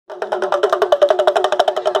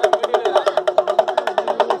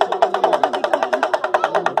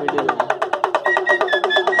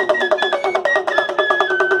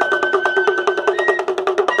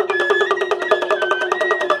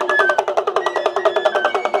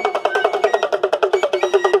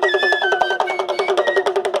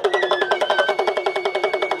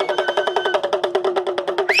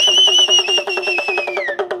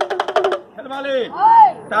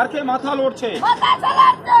টারকে মাথা লড়ছে,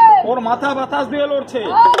 ওর মাথা বাতাস দিয়ে লড়ছে।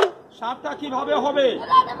 সাপটা কিভাবে হবে?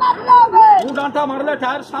 দু ডান্টা মারলে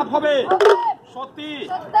টায়ার সাপ হবে। সত্যি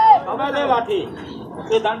আমাদের লাঠি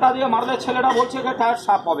এই ডান্টা দিয়ে মারলে ছেলেটা বলছে যে টায়ার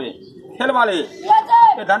সাপ হবে। খেলবালে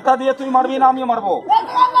এই ডান্টা দিয়ে তুই মারবি না আমি মারবো?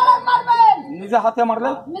 নিজে হাতে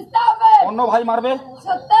মারলে অন্য ভাই মারবে।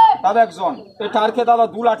 দাদা একজন এই টায়ারকে দাদা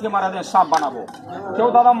 2 লাঠি মারা দেন, সাপ বানাবো। কেউ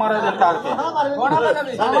দাদা মারা দেন টায়ারকে,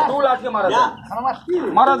 2 লাঠি মারা দেন,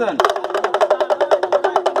 মারা দেন।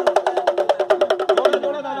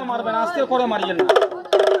 দাদা মারবেন, আস্তে করে মারিয়েন না,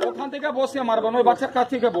 ওখান থেকে বসে মারবেন, ওই বাচ্চার কাছ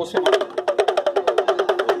থেকে বসে মারবেন।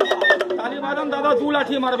 তালি বাজান দাদা, 2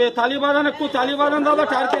 লাঠি মারবে। তালি বাজান, একটু তালি বাজান দাদা।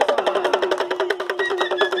 টায়ারকে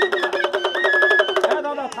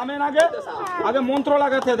দাদা থামেন, আগে মন্ত্র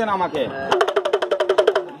লাগাতে দেন আমাকে।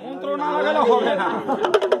 মন্ত্র না লাগালে হবে না,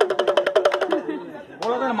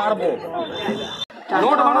 বলে দেন মারবো।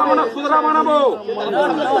 নোট বানাবো না খুচরা বানাবো?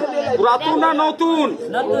 পুরাতন না নতুন?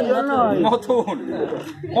 নতুন।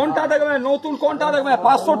 কোনটা দেখবে নতুন, কোনটা দেখবে?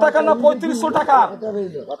 500 টাকা না 3500 টাকা?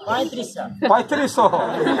 3500।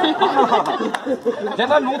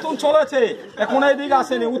 যেটা নতুন চলেছে এখন এইদিকে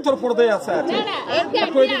আসেনি, উত্তরপ্রদেশ আছে।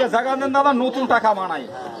 একটু এইদিকে জায়গা দেন দাদা, নতুন টাকা বানাই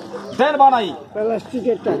দেন। বানাই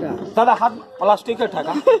প্লাস্টিকের টাকা দাদা, হাত প্লাস্টিকের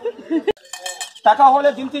টাকা। টাকা হলে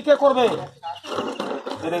গিনতি কে করবে?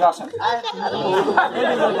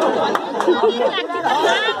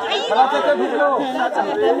 খেলা থেকে ঢুকলো,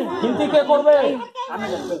 গিনতি কে করবে?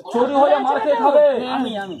 চুরি হয়ে মার কে খাবে?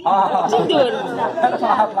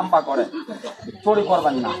 হাত লম্বা করে, চুরি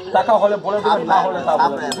করবেন না। টাকা হলে বলে দেবেন, না হলে তা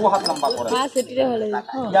বলে 2 হাত লম্বা করে।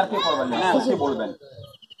 আর কি করবেন না, খুশি বলবেন।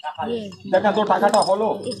 দেখেন তো টাকাটা হলো,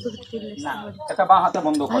 একটা বাঁ হাতে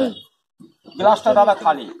বন্ধ করে। গ্লাসটা দাদা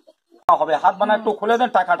খালি হবে, হাত বানা একটু খুলে দেন,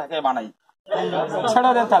 টাকাটাকে বানাই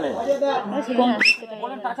ছেড়ে দেন। তাহলে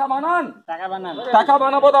বলেন টাকা বানান। টাকা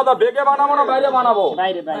বানাবো দাদা, বেগে বানাবো না বাইরে বানাবো?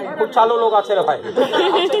 খুব চালু লোক আছে রে ভাই,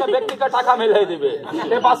 ব্যক্তিকে টাকা মিলিয়ে দিবে।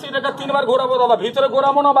 এই বাসি টাকা 3 বার ঘোরাবো দাদা, ভিতরে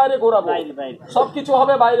ঘোরাবো না বাইরে ঘোরাবো? সবকিছু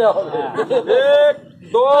হবে বাইরে হবে। 1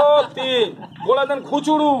 2 3 বলে দেন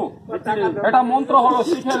খুচুড়ু। এটা মন্ত্র হলো,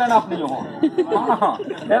 শিখেলেন আপনিও।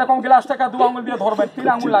 এরকম গ্লাসটাকে 2 আঙুল দিয়ে ধরবেন, 3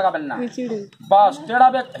 আঙুল লাগাবেন না, বাস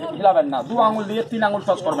টেড়াবে, হিলাবেন না। 2 আঙুল দিয়ে 3 আঙুল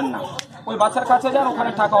টাচ করবেন না। ওই বাচ্চার কাছে যান,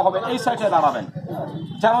 ওখানে টাকা হবে। এই সাইডে দাঁড়াবেন,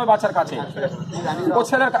 যান ওই বাচ্চার কাছে। ও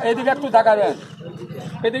ছেলের এদিকে একটু জায়গা দেন,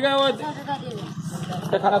 এদিকে ওই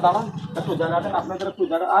এখানে দাঁড়ান, একটু জায়গা দেন। আপনাদের একটু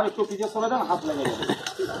জায়গা, আর একটু পিছিয়ে সরে দেন, হাত লেগে যাবে।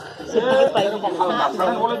 এরকম হালকা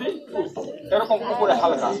ছাড়েন, বলে দিই এরকম উপরে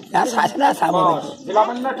হালকা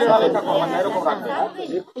হিলাবেন না, টেড়া লেখা করবেন না, এরকম রাখবেন।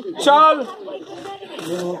 চল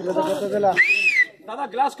দাদা,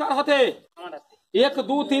 গ্লাস কার হাতে? 1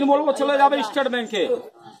 2 3 বলবো, চলে যাবে স্টেট ব্যাংকে।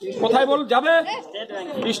 কোথায় বল যাবে?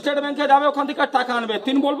 স্টেট ব্যাংকে যাবে, ওখান থেকে টাকা আনবে।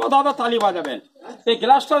 3 বলবো দাদা, তালি বাজাবেন। এই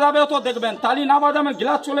গ্লাসটা যাবে তো দেখবেন, তালি না বাজাবেন,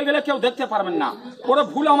 গ্লাস চলে গেলে কেউ দেখতে পারবেন না। ওরা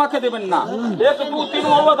ভুল আমাকে দেবেন না। 1 2 3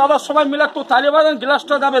 বলবো দাদা, সবাই মিলে একটু তালি বাজান,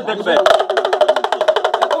 গ্লাসটা যাবে দেখবে।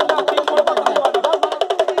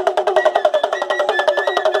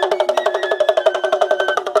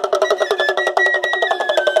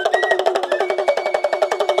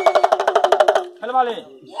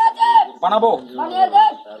 বানাবো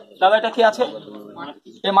দাদা, এটা কি আছে?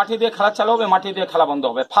 এই মাটি দিয়ে খেলা চালু হবে, মাটি দিয়ে খেলা বন্ধ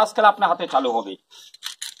হবে। ফার্স্ট খেলা আপনার হাতে চালু হবে।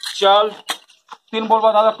 চল 3 বলবো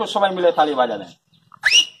দাদা, একটু সবাই মিলে তালি বাজাবেন।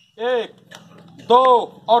 1 2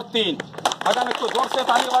 और 3 বাজান, একটু জোর সে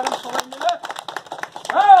তালি বাজান সবাই মিলে।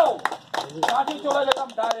 মাটি চলে যেতাম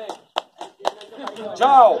ডাইরেক্ট।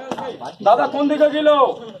 যাও দাদা, কোন দিকে গেল?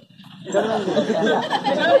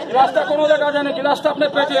 গ্লাসটা কোনো জায়গা জানে, গ্লাসটা আপনার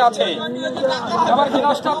পেটে আছে। এবার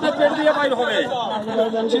গ্লাসটা আপনার পেট দিয়ে বাইর হবে,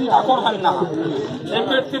 চিন্তা করবেন না, এই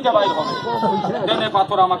পেট থেকে বাইর হবে। দেন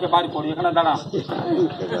পাথর আমাকে বাইর করি, এখানে দাঁড়া,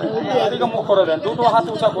 এদিকে মুখ করে দেন, 2টো হাত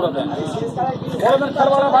উঁচা করে দেন, বলে দেন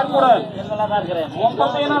খেলবাড়া বাইর করেন। মন্ত্র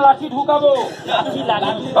দিয়ে না লাঠি ঢুকাবো?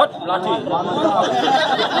 লাঠি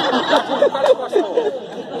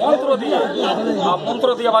মন্ত্র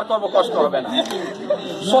দিয়ে বার করবো, কষ্ট হবে না।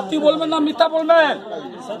 সত্যি বলবেন না মিথ্যা বলবেন?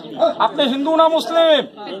 আপনি হিন্দু না মুসলিম?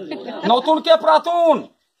 নতুন কে পুরাতন?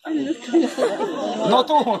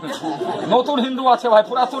 নতুন নতুন হিন্দু আছে ভাই,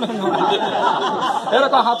 পুরাতন হিন্দু না।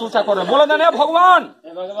 এরকম হাত উঁচা করে বলে দেন, ভগবান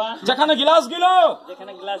যেখানে গিলাস গিল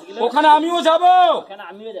ওখানে আমিও যাব।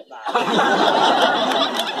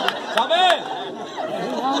 যাবে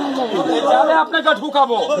জালে আপনাকে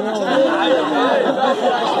ঢুকাবো।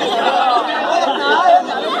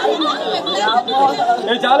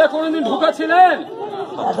 এই জালে কোনদিন ঢুকেছিলেন?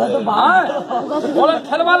 বলেন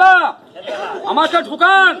খেলবালা আমাকে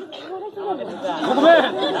ঢুকান। ঢুকবেন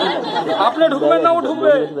আপনি, ঢুকবেন না ও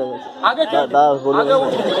ঢুকবে? আগে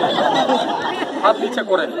হাত নিচে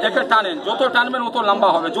করে একে টানেন, যত টানবেন অত লম্বা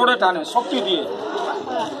হবে। জোরে টানেন, শক্তি দিয়ে,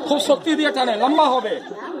 খুব শক্তি দিয়ে টানেন, লম্বা হবে।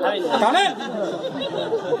 টানেন।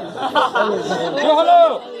 কি হলো?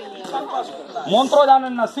 মন্ত্র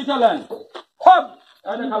জানেন না, শিখেলেন খুব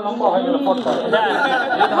লম্বা হয়ে গেল।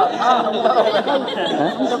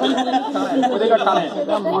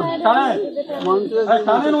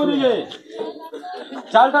 টানেন ওদিকে।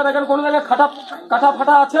 চালটা দেখেন কোন জায়গায় কাটা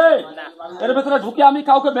ফাটা আছে, এর ভেতরে ঢুকে আমি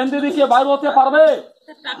কাউকে বেঁধে দিয়ে বাইরে হতে পারবে?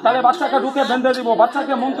 তাহলে বাচ্চাকে ঢুকে বেঁধে দিব,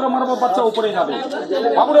 বাচ্চাকে মন্ত্র মারবো, বাচ্চা উপরে যাবে।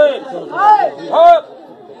 বাবুরে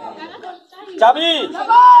যাবি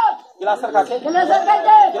গ্লাসের কাছে,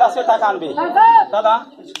 গ্লাসে টাকা আনবে। দাদা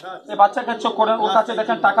এই বাচ্চাকে চেক করেন, ওর কাছে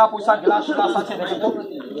দেখেন টাকা পয়সা গ্লাস গ্লাস আছে, দেখেন তো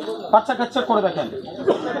বাচ্চাকে চেক করে দেখেন,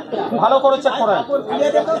 ভালো করে চেক করেন।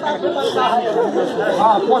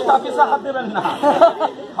 হ্যাঁ, পোস্ট অফিসে হাত দেবেন না।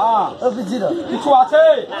 হ্যাঁ, কিছু আছে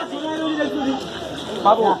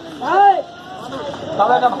বাবু?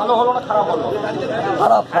 দাদা এটা ভালো হলো না খারাপ হলো?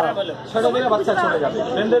 খারাপ। ছেড়ে দিলে বাচ্চা চলে যাবে,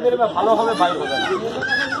 বেঁধে দিলে ভালো হবে, বাইর হবে না।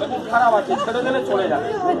 খারাপ আছে, ছেড়ে দিলে চলে যাবে।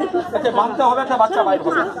 একে বাঁধতে হবে, একটা বাচ্চা বাইর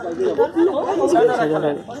হবে।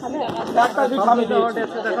 একটা দিক আমি দিয়েছি,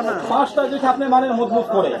 5টা দিক আপনি মানে মজবুত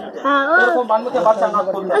করে এরকম বাঁধতে বাচ্চা না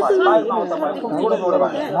করতে পারে, বাইর না হতে পারে। খুব জোরে জোরে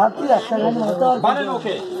বাঁধেন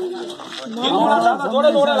ওকে, জোরে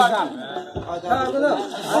জোরে লাগান।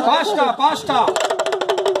 5টা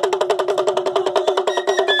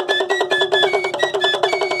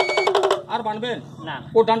আর বানবেন না।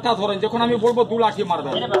 ও ডান্টা ধরেন, যখন আমি বলবো 2 লাঠি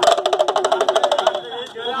মারবেন।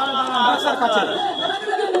 বাক্সার কাছে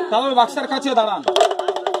দাঁড়ান, বাক্সার কাছে দাঁড়ান।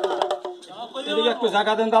 এদিকে একটু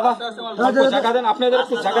জায়গা দেন দাদা, জায়গা দেন, আপনাদের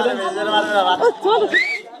একটু জায়গা দেন।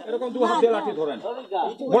 এরকম 2 হাত দিয়ে লাঠি ধরেন,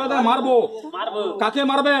 বলে দেন মারবো। কাকে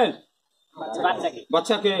মারবেন?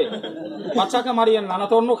 বাচ্চাকে। বাচ্চাকে মারিয়েন না,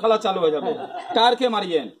 তো অন্য খেলা চালু হয়ে যাবে। কারকে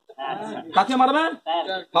মারিয়েন? কাকে মারবেন?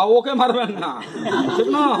 হ্যাঁ, ওকে মারবেন না, ঠিক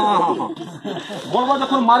না? হ্যাঁ, বলবো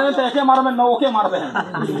যখন মারবেন তো একে মারবেন না, ওকে মারবেন।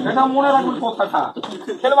 এটা মনে রাখবেন কথাটা।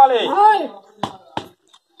 খেলবালে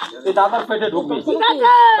এই দাদার পেটে ঢুকবে।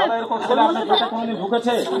 দাদা এরকম ছেলে আপনার পেটে কোনোদিন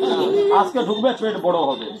ঢুকেছে? আজকে ঢুকবে, পেট বড়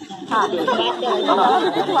হবে।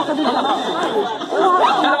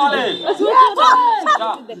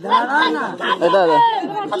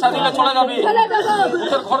 আচ্ছা দিলে চলে যাবি,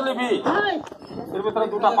 ঘর নিবি, এর ভিতরে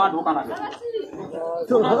 2টা পা ঢুকান আগে।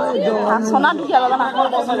 সোনা ঢুকিয়ে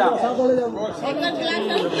বসে যা।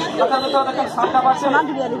 দেখেন 7টা বাচ্চা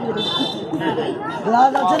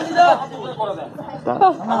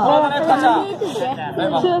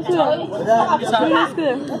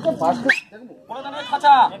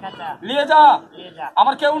নিয়ে যা।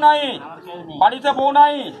 আমার কেউ নাই বাড়িতে, বউ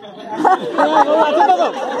নাই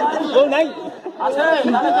আছে,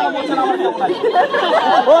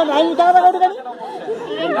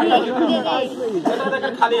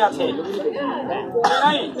 খালি আছে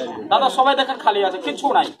দাদা, সবাই দেখেন খালি আছে, কিচ্ছু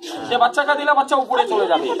নাই। সে বাচ্চাকে দিলে বাচ্চা উপরে চলে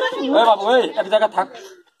যাবে। ওই বাবু ওই এক জায়গায় থাক,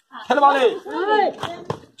 খেলবালে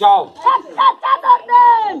যাও।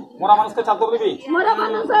 মোরা মানুষকে চাদর দিবি?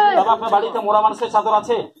 দাদা আপনার বাড়িতে মোরা মানুষের চাদর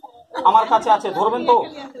আছে? আমার কাছে আছে, ধরবেন তো?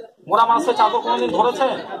 মোরা মানুষের চাদর কোনোদিন ধরেছে?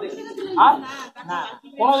 হ্যাঁ,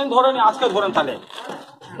 কোনোদিন ধরেনি, আজকে ধরেন তাহলে।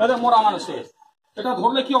 মোরা মানুষের এটা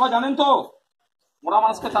ধরলে কি হয় জানেন তো? মোরা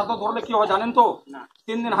মানুষকে চাদর ধরলে কি হয় জানেন তো?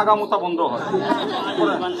 3 দিন হাগা মুতা বন্ধ হয়।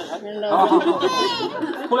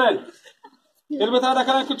 খুলেন। এর ভিতরে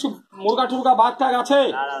দেখেন কিছু মুরগা টুরগা বাঘ টাগ আছে?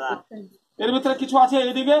 এর ভিতরে কিছু আছে?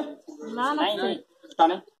 এইদিকে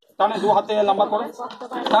টানে টানে, 2 হাতে লম্বা করে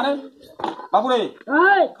টানে। বাবুরে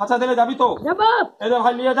খাঁচা দিলে যাবি তো? এই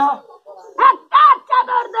ভাই নিয়ে যা।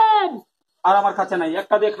 আর আমার কাছে নাই,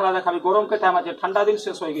 একটা দিয়ে খেলা দেখাবি। গরমকে টাইম আছে, ঠান্ডা দিন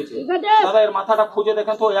শেষ হয়ে গেছে। দাদা এর মাথাটা খুঁজে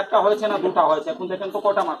দেখেন তো, একটা হয়েছে না 2টা হয়েছে? এখন দেখেন তো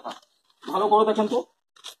কটা মাথা, ভালো করে দেখেন তো।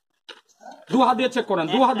 2 হাত দিয়ে চেক করেন,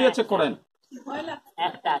 2 হাত দিয়ে চেক করেন,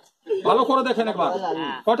 ভালো করে দেখেন একবার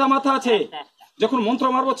কটা মাথা আছে। যখন মন্ত্র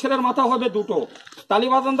মারবো ছেলের মাথা হবে 2টো। তালি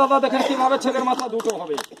বাজান দাদা, দেখেন কিভাবে ছেলের মাথা 2টো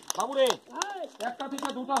হবে। বাবুরে একটা থেকে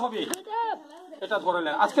 2টা হবে। এটা ধরে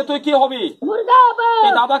নেন। আজকে তুই কি হবি?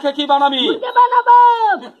 এই দাদাকে কি বানাবি?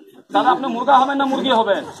 দাদা আপনি মুরগা হবেন না মুরগি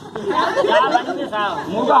হবেন?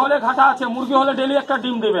 মুরগা হলে ঘাটা আছে, মুরগি হলে ডেলি একটা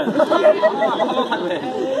ডিম দেবেন, ভালো থাকবে।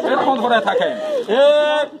 এরকম ধরে থাকেন।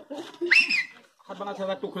 হাত বানাচ্ছে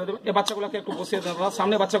একটু খুলে দেবেন। এই বাচ্চাগুলোকে একটু বসিয়ে দেন,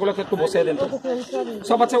 সামনে বাচ্চাগুলোকে একটু বসিয়ে দেন।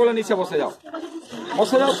 সব বাচ্চাগুলো নিচে বসে যাও,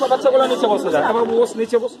 বসে যাও, সব বাচ্চাগুলো নিচে বসে যাও। এবার বস,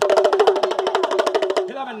 নিচে বস,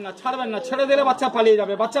 না ছাড়বেন না, ছেড়ে দিলে বাচ্চা পালিয়ে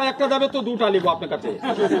যাবে। বাচ্চা একটা যাবে তো দুটা নিব আপনার কাছে,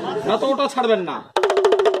 না তো ওটা ছাড়বেন না।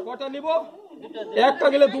 কটা নিব? একটা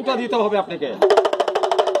গেলে দুটা দিতে হবে আপনাকে।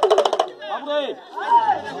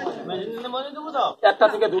 একটা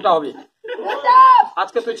থেকে দুটা হবে।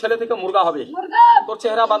 আজকে তুই ছেলে থেকে মুরগা হবে, তোর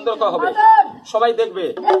চেহারা বান্দর হবে, সবাই দেখবে।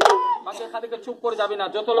 বাকি এখান থেকে চুপ করে যাবি না।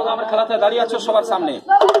 যত লোক আমার খেলাতে দাঁড়িয়ে আছে সবার সামনে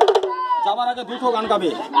যাবার আগে দুটো গান গাবে।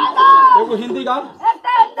 একটু হিন্দি গান,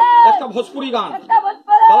 একটা ভোজপুরি গান।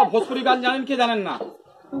 তারা ভোজপুরি গান জানেন কি জানেন না?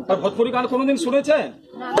 ভোজপুরি গান কোনোদিন শুনেছেন?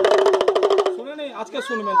 শুনেনি? আজকে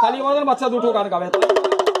শুনবেন। তালি বাজান, বাচ্চা দুটো গান গাবে।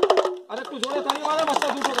 আর একটু জোরে তালি বাজান, বাচ্চা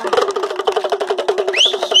দুটো গান গাবে।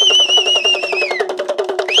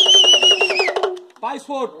 22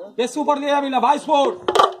 ফুট বেশি উপর দিয়ে যাবি না, 22 ফুট।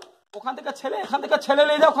 ওখান থেকে ছেলে, এখান থেকে ছেলে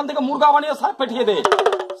নিয়ে যাও, ওখান থেকে মুরগা বানিয়ে সাপ পেটিয়ে দে।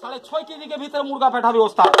 6.5 কেজি ভিতরে মুরগা পেটাবি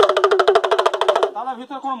ওস্তাদ। তাহলে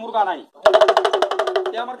ভিতরে কোনো মুরগা নাই।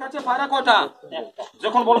 আমার কাছে পায়রা কয়টা?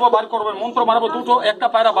 যখন বলবো বার করবেন, মন্ত্র মারবো দুটো, একটা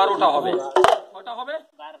পায়রা 12টা হবে। কয়টা হবে?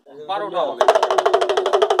 12টা হবে।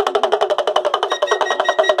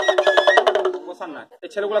 বসান না, এই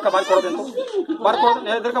ছেলেগুলোকে বার করে দেন তো, বার করে দেন,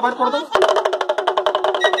 এদেরকে বার করে দেন।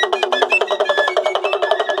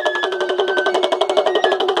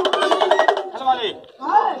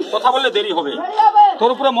 কথা বললে দেরি হবে।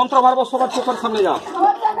 তোর উপরে মন্ত্র মারবো, সবার চোখের সামনে যা।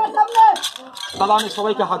 দাদা আমি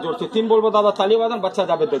সবাইকে হাত জোড়ছি। 3 বলবো দাদা তালি বাজান, বাচ্চা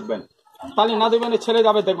যাবে দেখবেন। তালি না দেবেন ছেলে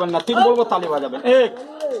যাবে দেখবেন না। 3 বলবো তালি বাজাবেন। 1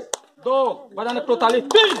 2 বাজান, একটু তালি।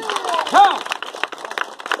 3 হ্যাঁ,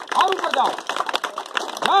 আর উপরে যাও।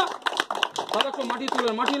 হ্যাঁ দাদা একটু মাটি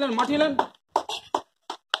তুলেন, মাটি নেন।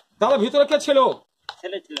 দাদা ভিতরে কে ছিল?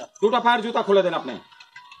 ছেলে ছিল। দুটা পায়ের জুতা খুলে দেন আপনি।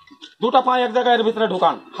 দুটা পায়ে এক জায়গায় এর ভিতরে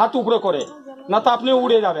ঢুকান, হাত উপরে করে, না তো আপনি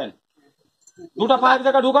উড়ে যাবেন। দুটা পায়ে এক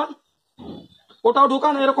জায়গায় ঢুকান, ওটাও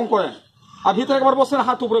ঢুকান, এরকম করে। আর ভিতরে একবার বসেন,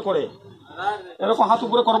 হাত উপরে করে, এরকম হাত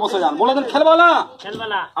উপরে করে বসে যান। বলে দেন খেলবা না,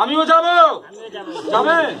 আমিও যাবো।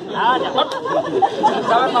 যাবেন?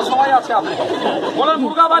 যাবেন না, সবাই আছে। আপনি বলেন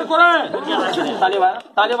মুরগা বার করে,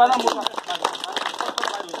 তালি বাজান, মুরগা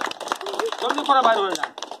জলদি করে বাইর হয়ে যান।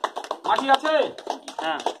 মাটি আছে?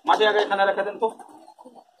 হ্যাঁ, মাটি আগে এখানে রেখে দেন তো,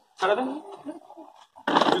 ছেড়ে দেন।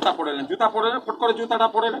 জুতা পরে নেন, ফট করে জুতাটা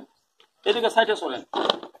পরে নেন। এদিকে সাইডে সরেন,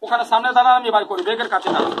 ওখানে সামনে দাঁড়ান, আমি বার করি, বেগের কাছে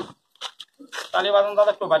দাঁড়ান। তালি বাজান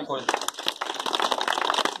দাদা, একটু বাড়ি করে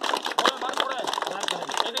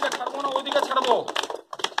এদিকে ছাড়বো না, ওইদিকে ছাড়বো।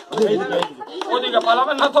 ওইদিকে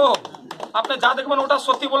পালাবেন না তো। আপনি যা দেখবেন ওটা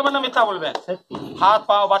সত্যি বলবেন না মিথ্যা বলবেন? হাত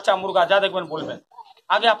পাও বাচ্চা মুরগা যা দেখবেন বলবেন।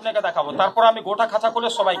 আগে আপনাকে দেখাবো, তারপর আমি গোটা খাঁচা করে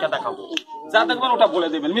সবাইকে দেখাবো। যা দেখবেন ওটা বলে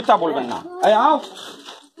দেবেন, মিথ্যা বলবেন না। এই আও,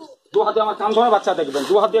 2 হাত দিয়ে আমার কান ধরে বাচ্চা দেখবেন,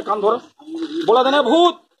 2 হাত দিয়ে কান ধরে বলে দেন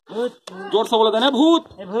ভূত। জোরসে বলে দেন ভূত,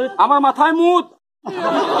 আমার মাথায় মুত।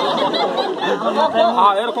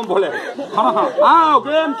 হ্যাঁ এরকম বলে। হ্যাঁ হ্যাঁ, আও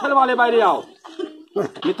গেম খেলবালে, বাইরে আও।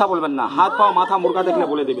 মিথ্যা বলবেন না। হাত পা মাথা মুরগা দেখলে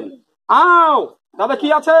বলে দিবেন। আও দাদা কি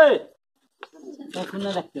আছে?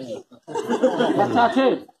 বাচ্চা আছে,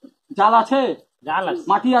 জাল আছে,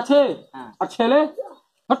 মাটি আছে, আর ছেলে?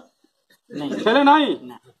 ছেলে নাই।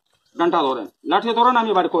 ডান্টা ধরেন, লাঠি ধরেন,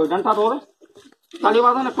 আমি বাড়ি করি। ডান্টা ধরে তালি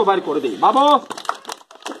বাঁধান, একটু বাড়ি করে দিই। বাবু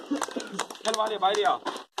খেলবালে বাইরে আও।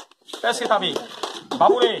 সীতাবি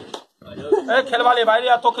বাবু রে, খেলবালে বাইরে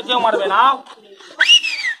আও, তোকে কেউ মারবে না।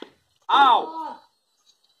 আও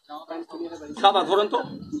দাদা ধরেন তো,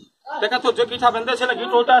 দেখা তো যে গিঠা বেঁধেছিল,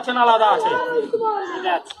 গিট ওইটা আছে না আলাদা আছে?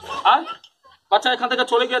 আর বাচ্চা এখান থেকে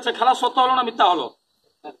চলে গিয়েছে, খেলা সত্য হলো না মিথ্যা হলো?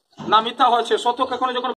 না মিথ্যা হয়েছে। সত্যকে যখন